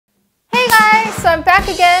Hi, so I'm back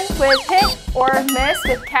again with Hit or Miss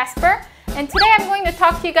with Kasper, and today I'm going to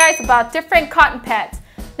talk to you guys about different cotton pads.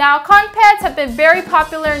 Now, cotton pads have been very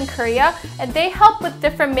popular in Korea, and they help with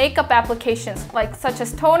different makeup applications, such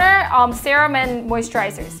as toner, serum, and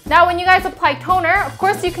moisturizers. Now, when you guys apply toner, of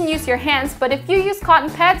course you can use your hands, but if you use cotton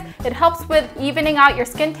pads, it helps with evening out your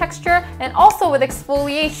skin texture and also with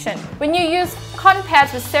exfoliation. When you use cotton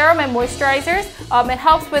pads with serum and moisturizers, it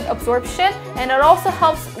helps with absorption, and it also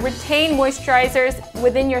helps retain moisturizers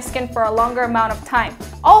within your skin for a longer amount of time.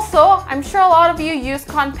 Also, I'm sure a lot of you use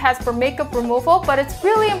cotton pads for makeup removal, but it's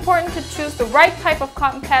really important to choose the right type of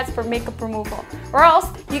cotton pads for makeup removal, or else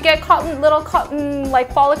you get little cotton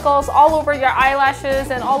follicles all over your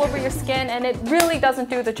eyelashes and all over your skin, and it really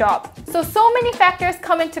doesn't do the job. So many factors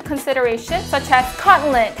come into consideration, such as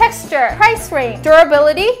cotton length, texture, price range,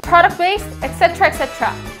 durability, product base, etc,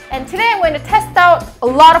 etc. And today I'm going to test out a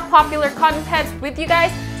lot of popular cotton pads with you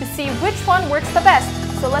guys to see which one works the best.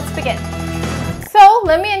 So let's begin. So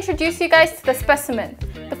let me introduce you guys to the specimen.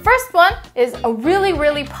 The first one is a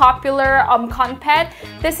really popular cotton pad.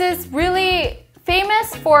 This is really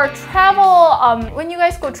famous for travel. When you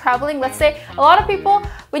guys go traveling, let's say a lot of people,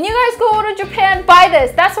 when you guys go to Japan, buy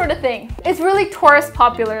this, that sort of thing. It's really tourist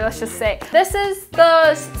popular, let's just say. This is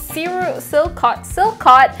the Silcot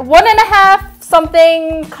 1.5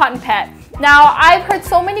 something cotton pad. Now, I've heard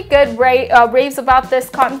so many good raves about this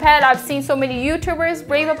cotton pad. I've seen so many YouTubers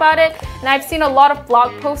rave about it, and I've seen a lot of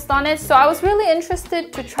blog posts on it, so I was really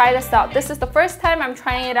interested to try this out. This is the first time I'm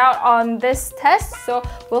trying it out on this test, so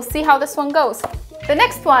we'll see how this one goes. The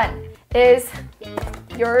next one is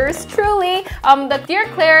yours truly, the Dear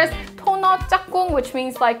Claire's Toner 짝꿍, which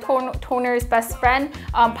means toner's best friend,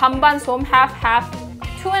 반반 솜 half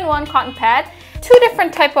 2-in-1 cotton pad. Two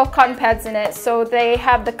different type of cotton pads in it. So they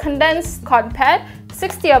have the condensed cotton pad,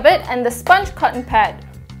 60 of it, and the sponge cotton pad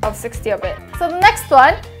of 60 of it. So the next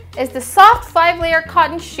one is the soft 5-layer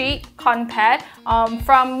cotton sheet cotton pad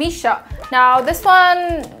from Misha. Now this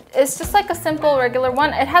one is just like a simple regular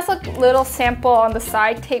one. It has a little sample on the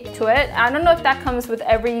side taped to it. I don't know if that comes with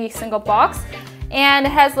every single box. And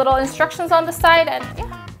it has little instructions on the side, and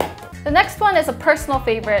yeah. The next one is a personal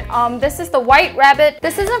favorite. This is the White Rabbit.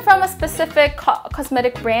 This isn't from a specific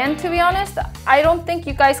cosmetic brand, to be honest. I don't think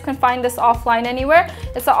you guys can find this offline anywhere.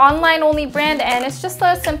 It's an online only brand, and it's just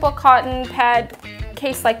a simple cotton pad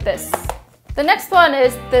case like this. The next one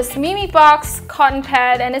is this Mimi Box cotton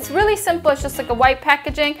pad, and it's really simple. It's just like a white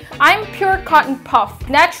packaging. I'm Pure Cotton Puff.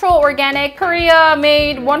 Natural, organic, Korea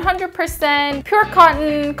made, 100% pure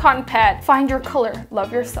cotton pad. Find your color,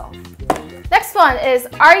 love yourself. Next one is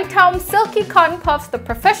Aritom Silky Cotton Puffs, the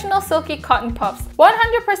Professional Silky Cotton Puffs.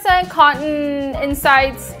 100% cotton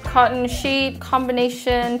insides, cotton sheet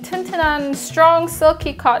combination, 튼튼한 strong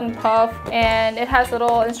silky cotton puff, and it has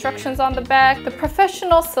little instructions on the back. The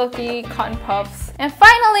Professional Silky Cotton Puffs. And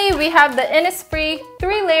finally, we have the Innisfree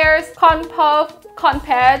 3 layers cotton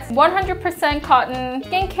pads, 100% cotton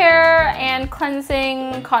skincare and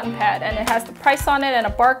cleansing cotton pad, and it has the price on it and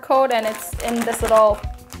a barcode, and it's in this little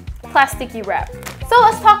plasticky wrap. So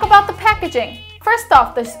let's talk about the packaging. First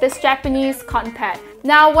off, there's this Japanese cotton pad.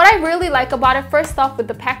 Now, what I really like about it, first off, with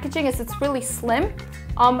the packaging is it's really slim.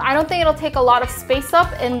 I don't think it'll take a lot of space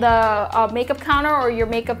up in the makeup counter or your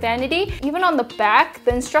makeup vanity. Even on the back,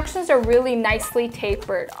 the instructions are really nicely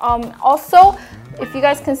tapered. Also, if you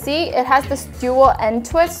guys can see, it has this dual end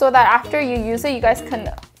to it so that after you use it, you guys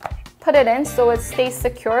can put it in so it stays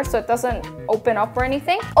secure, so it doesn't open up or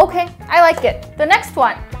anything. Okay, I like it. The next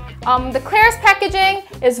one. The KLAIRS packaging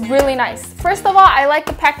is really nice. First of all, I like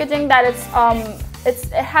the packaging that it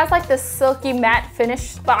has like this silky matte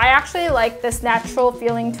finish, but I actually like this natural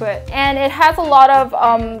feeling to it. And it has a lot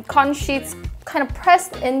of cotton sheets kind of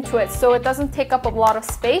pressed into it, so it doesn't take up a lot of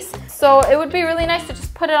space. So it would be really nice to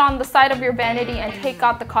just put it on the side of your vanity and take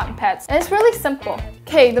out the cotton pads. And it's really simple.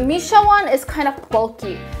 Okay, the Misha one is kind of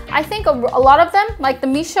bulky. I think a lot of them, like the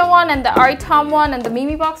Misha one and the Aritom one and the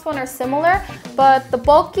Mimi Box one, are similar, but the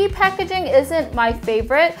bulky packaging isn't my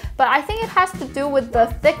favorite, but I think it has to do with the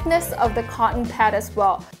thickness of the cotton pad as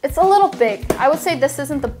well. It's a little big. I would say this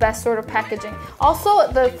isn't the best sort of packaging.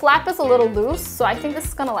 Also, the flap is a little loose, so I think this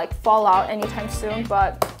is gonna fall out anytime soon,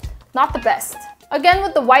 but not the best. Again,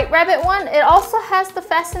 with the White Rabbit one, it also has the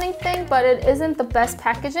fastening thing, but it isn't the best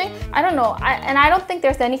packaging. I don't know, and I don't think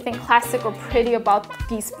there's anything classic or pretty about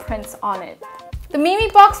these prints on it. The Mimi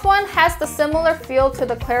Box one has the similar feel to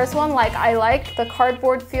the KLAIRS one. I like the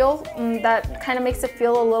cardboard feel that kind of makes it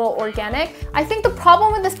feel a little organic. I think the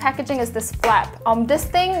problem with this packaging is this flap. This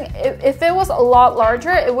thing, if it was a lot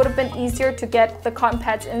larger, it would have been easier to get the cotton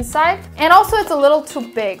pads inside. And also, it's a little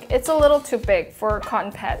too big. It's a little too big for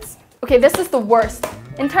cotton pads. Okay, this is the worst.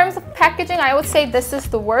 In terms of packaging, I would say this is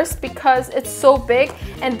the worst because it's so big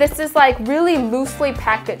and this is like really loosely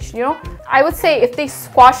packaged, you know? I would say if they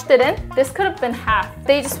squashed it in, this could have been half.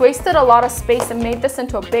 They just wasted a lot of space and made this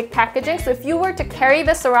into a big packaging. So if you were to carry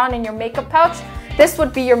this around in your makeup pouch, this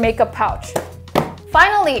would be your makeup pouch.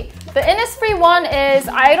 Finally, the Innisfree one is,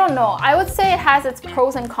 I don't know, I would say it has its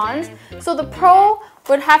pros and cons. So the pro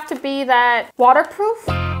would have to be that waterproof.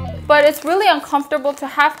 But it's really uncomfortable to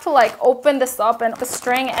have to like open this up and the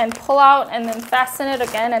string and pull out and then fasten it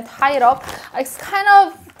again and tie it up. It's kind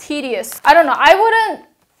of tedious. I don't know. I wouldn't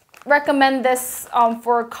recommend this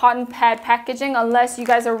for cotton pad packaging unless you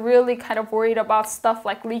guys are really kind of worried about stuff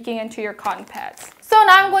like leaking into your cotton pads. So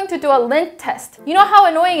now I'm going to do a lint test. You know how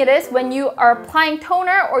annoying it is when you are applying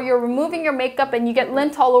toner or you're removing your makeup and you get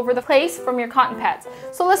lint all over the place from your cotton pads.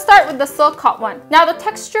 So let's start with the silk cotton one. Now the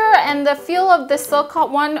texture and the feel of this silk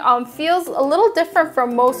cotton one feels a little different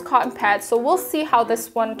from most cotton pads. So we'll see how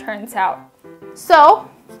this one turns out. So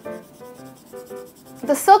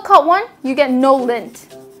the silk cotton one, you get no lint.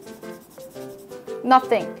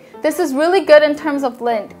 Nothing. This is really good in terms of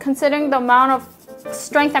lint, considering the amount of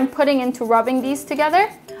strength I'm putting into rubbing these together.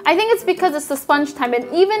 I think it's because it's the sponge time, and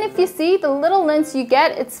even if you see the little lints you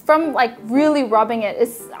get, it's from like really rubbing it.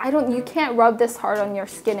 You can't rub this hard on your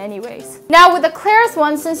skin anyways. Now with the KLAIRS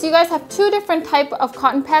one, since you guys have two different type of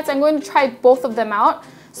cotton pads, I'm going to try both of them out.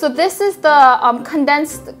 So this is the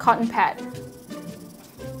condensed cotton pad.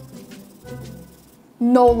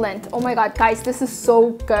 No lint. Oh my god, guys, this is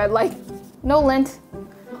so good. Like, no lint.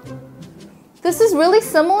 This is really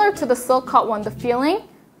similar to the silk cotton one, the feeling.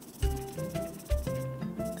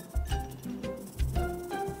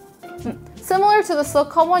 Similar to the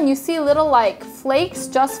silk cotton one, you see little like flakes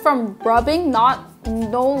just from rubbing, it's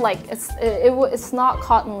not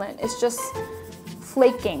cotton lint, it's just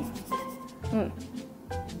flaking.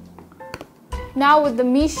 Now with the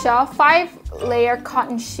Misha 5-layer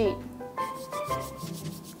cotton sheet.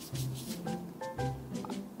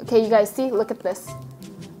 Okay, you guys see? Look at this.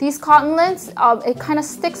 These cotton lints, it kind of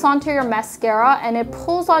sticks onto your mascara and it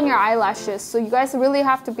pulls on your eyelashes, so you guys really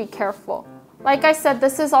have to be careful. Like I said,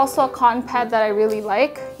 this is also a cotton pad that I really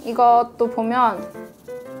like. 이것도 보면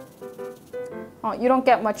you don't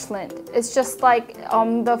get much lint. It's just like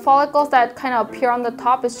the follicles that kind of appear on the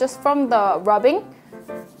top is just from the rubbing,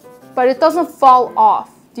 but it doesn't fall off.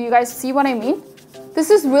 Do you guys see what I mean? This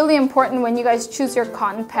is really important when you guys choose your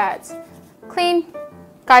cotton pads. Clean.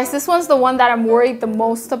 Guys, this one's the one that I'm worried the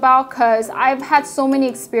most about because I've had so many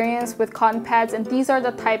experience with cotton pads and these are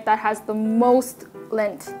the type that has the most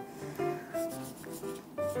lint.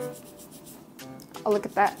 Oh, look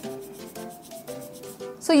at that.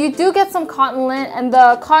 So you do get some cotton lint and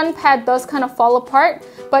the cotton pad does kind of fall apart,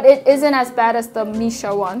 but it isn't as bad as the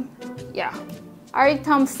Misha one. Yeah.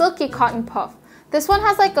 Aritam Silky Cotton Puff. This one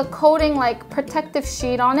has like a coating, like protective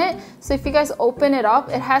sheet on it. So if you guys open it up,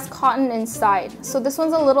 it has cotton inside. So this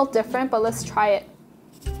one's a little different, but let's try it.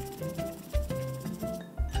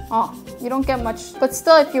 Oh, you don't get much, but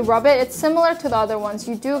still if you rub it, it's similar to the other ones.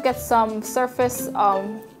 You do get some surface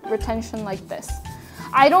retention like this.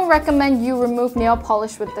 I don't recommend you remove nail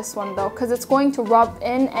polish with this one though, because it's going to rub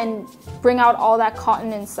in and bring out all that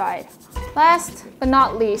cotton inside. Last but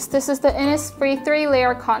not least, this is the Innisfree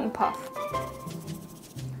 3-layer cotton puff.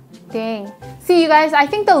 Dang. See you guys, I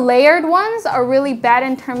think the layered ones are really bad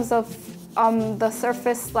in terms of the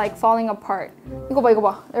surface like falling apart. 이거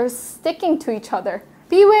봐. They're sticking to each other.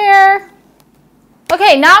 Beware!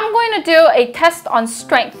 Okay, now I'm going to do a test on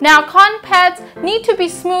strength. Now, cotton pads need to be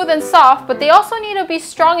smooth and soft, but they also need to be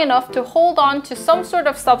strong enough to hold on to some sort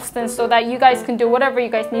of substance so that you guys can do whatever you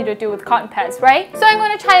guys need to do with cotton pads, right? So I'm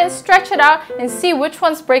going to try and stretch it out and see which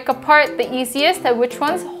ones break apart the easiest and which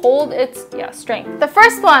ones hold its strength. The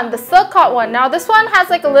first one, the silk cotton one. Now, this one has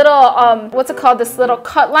like a little, this little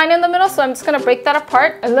cut line in the middle, so I'm just going to break that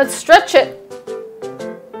apart and let's stretch it.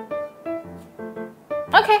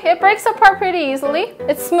 Okay, it breaks apart pretty easily.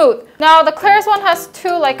 It's smooth. Now the KLAIRS one has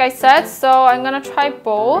two, like I said, so I'm gonna try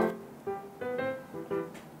both.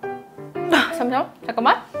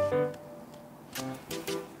 잠깐만.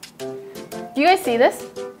 Do you guys see this?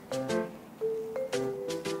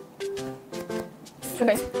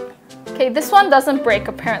 Okay, this one doesn't break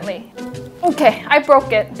apparently. Okay, I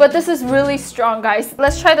broke it, but this is really strong, guys.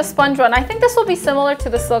 Let's try the sponge one. I think this will be similar to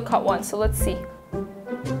the silk cut one, so let's see.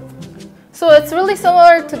 So it's really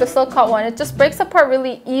similar to the silk cut one. It just breaks apart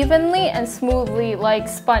really evenly and smoothly like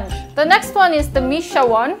sponge. The next one is the Misha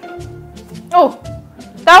one. Oh,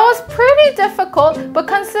 that was pretty difficult, but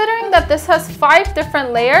considering that this has 5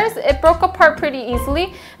 different layers, it broke apart pretty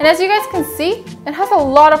easily. And as you guys can see, it has a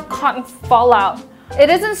lot of cotton fallout. It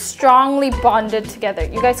isn't strongly bonded together.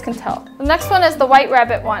 You guys can tell. The next one is the White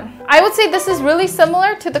Rabbit one. I would say this is really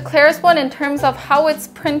similar to the KLAIRS one in terms of how it's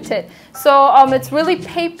printed. So it's really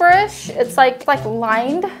paperish. It's like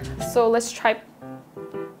lined. So let's try.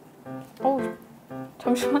 Oh,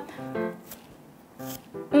 잠시만.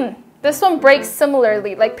 This one breaks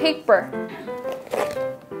similarly, like paper.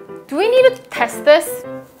 Do we need to test this?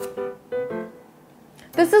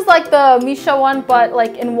 This is like the Misha one, but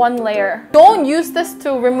like in one layer. Don't use this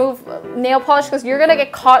to remove nail polish because you're gonna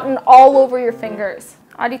get cotton all over your fingers.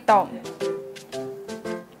 아리따움.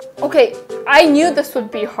 Okay, I knew this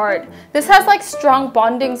would be hard. This has like strong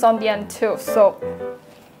bondings on the end too, so.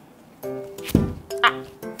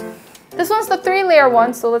 This one's the 3-layer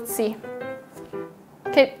one, so let's see.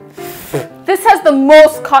 Okay, this has the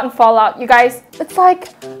most cotton fallout, you guys. It's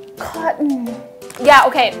like cotton. Yeah,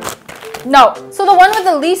 okay. No. So the one with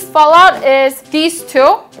the least fallout is these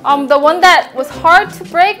two. The one that was hard to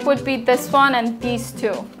break would be this one and these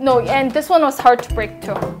two. No, and this one was hard to break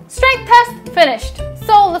too. Strength test finished.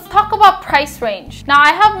 So let's talk about price range. Now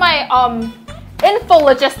I have my info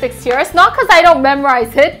logistics here. It's not because I don't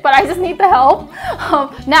memorize it, but I just need the help.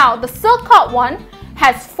 Now the silk cot one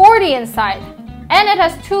has 40 inside. And it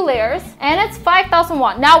has 2 layers, and it's 5,000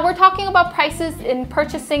 won. Now we're talking about prices in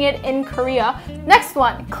purchasing it in Korea. Next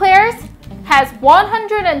one, KLAIRS has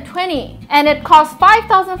 120, and it costs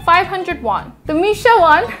 5,500 won. The Misha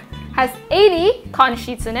one has 80 cotton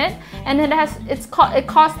sheets in it, and it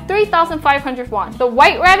costs 3,500 won. The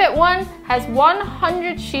White Rabbit one has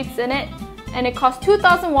 100 sheets in it, and it costs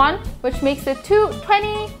 2,000 won, which makes it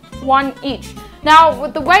 21 each. Now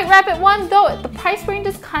with the White Rabbit one though, the price range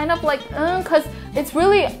is kind of like, because it's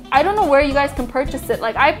really, I don't know where you guys can purchase it.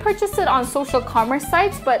 Like I purchased it on social commerce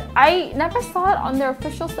sites, but I never saw it on their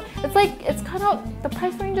official site. It's like, it's kind of, the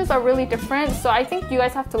price ranges are really different. So I think you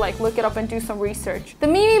guys have to like look it up and do some research. The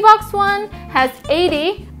Mimi Box one has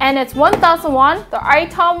 80 and it's 1,000 won. The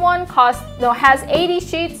Itom one has 80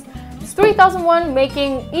 sheets. It's 3,000 won,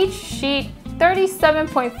 making each sheet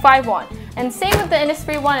 37.5 won. And same with the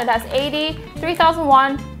Innisfree one, it has 80, 3,000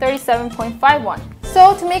 won, 37.5 won.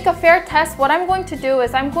 So to make a fair test, what I'm going to do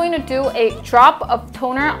is I'm going to do a drop of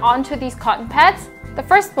toner onto these cotton pads. The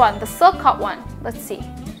first one, the silk cot one, let's see.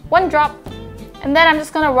 1 drop, and then I'm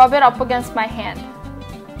just gonna rub it up against my hand.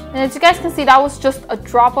 And as you guys can see, that was just a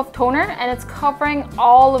drop of toner and it's covering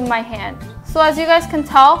all of my hand. So as you guys can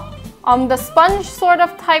tell, the sponge sort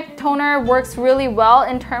of type toner works really well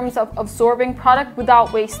in terms of absorbing product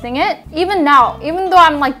without wasting it. Even now, even though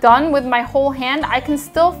I'm like done with my whole hand, I can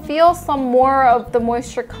still feel some more of the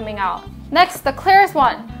moisture coming out. Next, the KLAIRS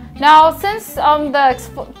one. Now, since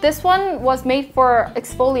this one was made for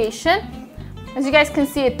exfoliation, as you guys can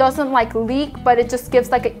see, it doesn't like leak, but it just gives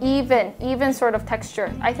like an even sort of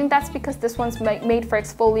texture. I think that's because this one's made for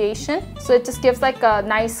exfoliation. So it just gives like a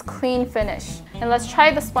nice clean finish. And let's try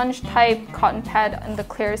the sponge type cotton pad in the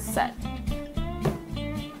KLAIRS set.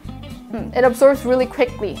 It absorbs really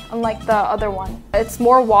quickly, unlike the other one. It's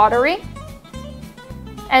more watery.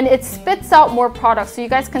 And it spits out more product, so you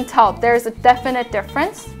guys can tell there's a definite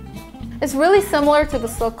difference. It's really similar to the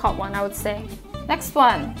silk cot one, I would say. Next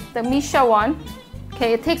one, the Misha one.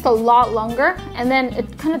 Okay, it takes a lot longer and then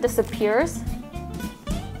it kind of disappears.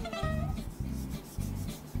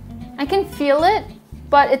 I can feel it,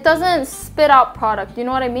 but it doesn't spit out product. You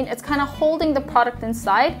know what I mean? It's kind of holding the product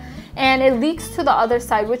inside and it leaks to the other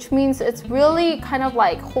side, which means it's really kind of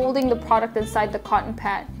like holding the product inside the cotton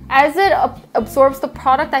pad. As it absorbs the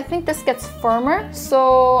product, I think this gets firmer.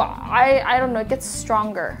 So I don't know, it gets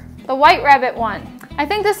stronger. The White Rabbit one. I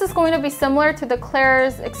think this is going to be similar to the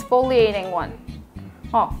KLAIRS exfoliating one.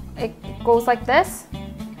 Oh, it goes like this.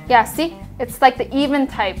 Yeah, see? It's like the even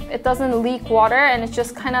type. It doesn't leak water and it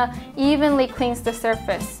just kind of evenly cleans the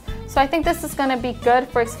surface. So I think this is going to be good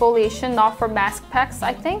for exfoliation, not for mask packs,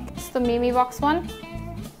 I think. It's the Mimi Box one.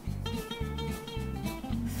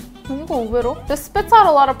 This spits out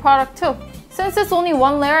a lot of product too. Since it's only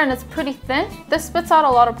 1 layer and it's pretty thin, this spits out a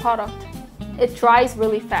lot of product. It dries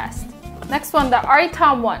really fast. Next one, the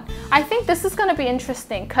Aritom one. I think this is going to be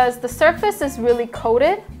interesting because the surface is really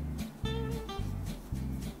coated.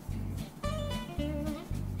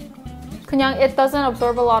 It doesn't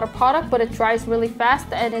absorb a lot of product, but it dries really fast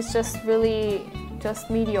and it's just really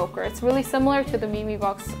mediocre. It's really similar to the Mimi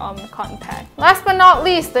Box cotton pad. Last but not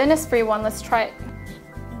least, the Innisfree one. Let's try it.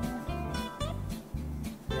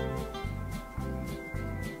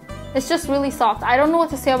 It's just really soft. I don't know what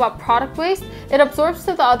to say about product waste. It absorbs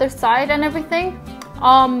to the other side and everything.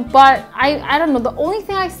 But I don't know. The only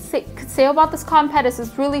thing I could say about this cotton pad is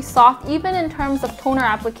it's really soft, even in terms of toner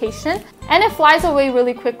application. And it flies away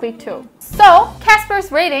really quickly too. So,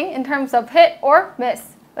 Kasper's rating in terms of hit or miss.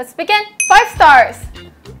 Let's begin. 5 stars.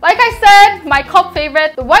 Like I said, my cult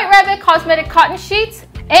favorite, the White Rabbit Cosmetic Cotton Sheets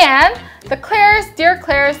and the KLAIRS Dear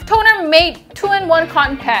KLAIRS Toner Mate 2-in-1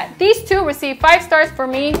 Cotton Pad. These two receive 5 stars for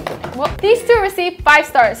me. Well, these two receive 5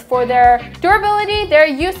 stars for their durability, their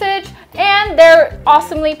usage, and their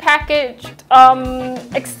awesomely packaged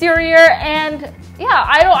exterior. And yeah,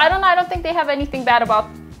 I don't think they have anything bad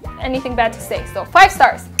to say. So 5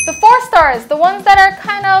 stars. The 4 stars, the ones that are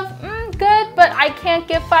kind of good, but I can't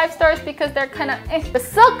give 5 stars because they're kind of The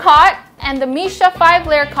Silk Cot and the Misha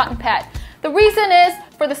 5-layer cotton pad. The reason is,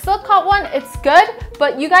 for the Silk Cot one, it's good,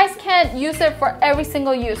 but you guys can't use it for every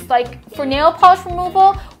single use. Like for nail polish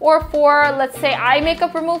removal or for, let's say, eye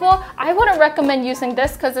makeup removal, I wouldn't recommend using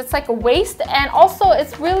this because it's like a waste, and also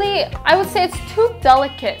it's really, I would say it's too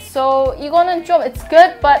delicate. So you're gonna enjoy it. It's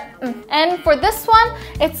good, but And for this one,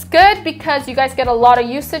 it's good because you guys get a lot of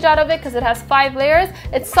usage out of it because it has 5 layers.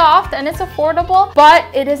 It's soft and it's affordable, but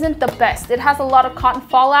it isn't the best. It has a lot of cotton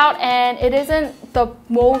fallout and it isn't the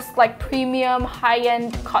most like premium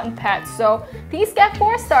high-end cotton pads. So these get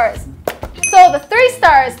 4 stars. So the 3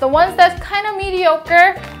 stars, the ones that's kind of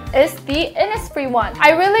mediocre, is the Innisfree one. I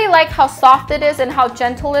really like how soft it is and how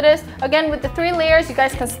gentle it is. Again, with the 3 layers, you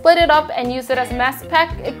guys can split it up and use it as a mask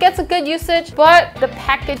pack. It gets a good usage, but the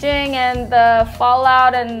packaging and the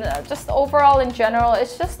fallout and just overall in general,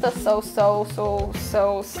 it's just a so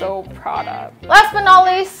product. Last but not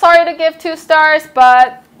least, sorry to give 2 stars,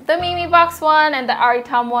 but the Mimi Box one and the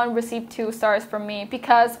Aritam one received 2 stars from me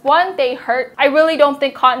because 1, they hurt. I really don't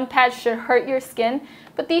think cotton pads should hurt your skin,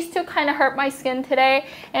 but these 2 kind of hurt my skin today.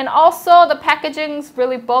 And also the packaging's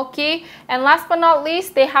really bulky. And last but not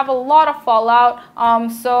least, they have a lot of fallout.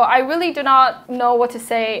 So I really do not know what to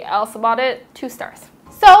say else about it. 2 stars.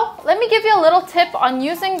 So let me give you a little tip on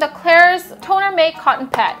using the KLAIRS Toner Mate Cotton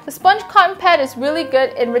Pad. The sponge cotton pad is really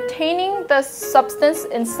good in retaining the substance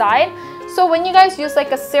inside. So when you guys use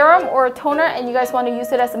like a serum or a toner and you guys want to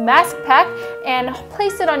use it as a mask pack and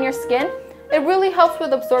place it on your skin, it really helps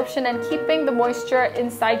with absorption and keeping the moisture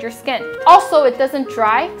inside your skin. Also, it doesn't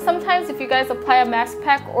dry. Sometimes if you guys apply a mask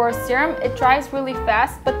pack or a serum, it dries really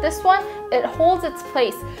fast, but this one, it holds its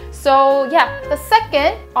place. So yeah, the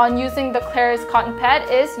second on using the KLAIRS cotton pad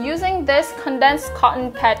is using this condensed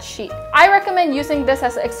cotton pad sheet. I recommend using this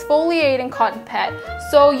as an exfoliating cotton pad.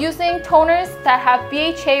 So using toners that have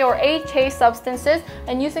BHA or AHA substances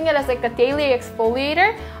and using it as like a daily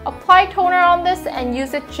exfoliator, apply toner on this and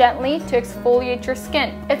use it gently to exfoliate your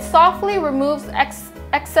skin. It softly removes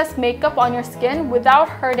excess makeup on your skin without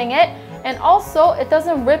hurting it. And also, it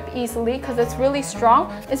doesn't rip easily because it's really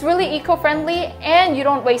strong. It's really eco-friendly and you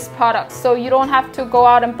don't waste products. So you don't have to go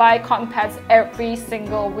out and buy cotton pads every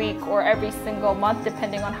single week or every single month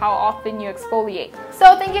depending on how often you exfoliate.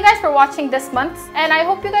 So thank you guys for watching this month and I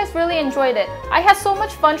hope you guys really enjoyed it. I had so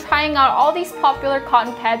much fun trying out all these popular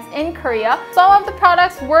cotton pads in Korea. Some of the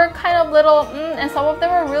products were kind of little and some of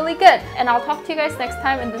them were really good. And I'll talk to you guys next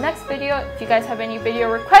time in the next video. If you guys have any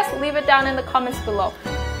video requests, leave it down in the comments below.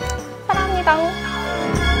 사랑합니다.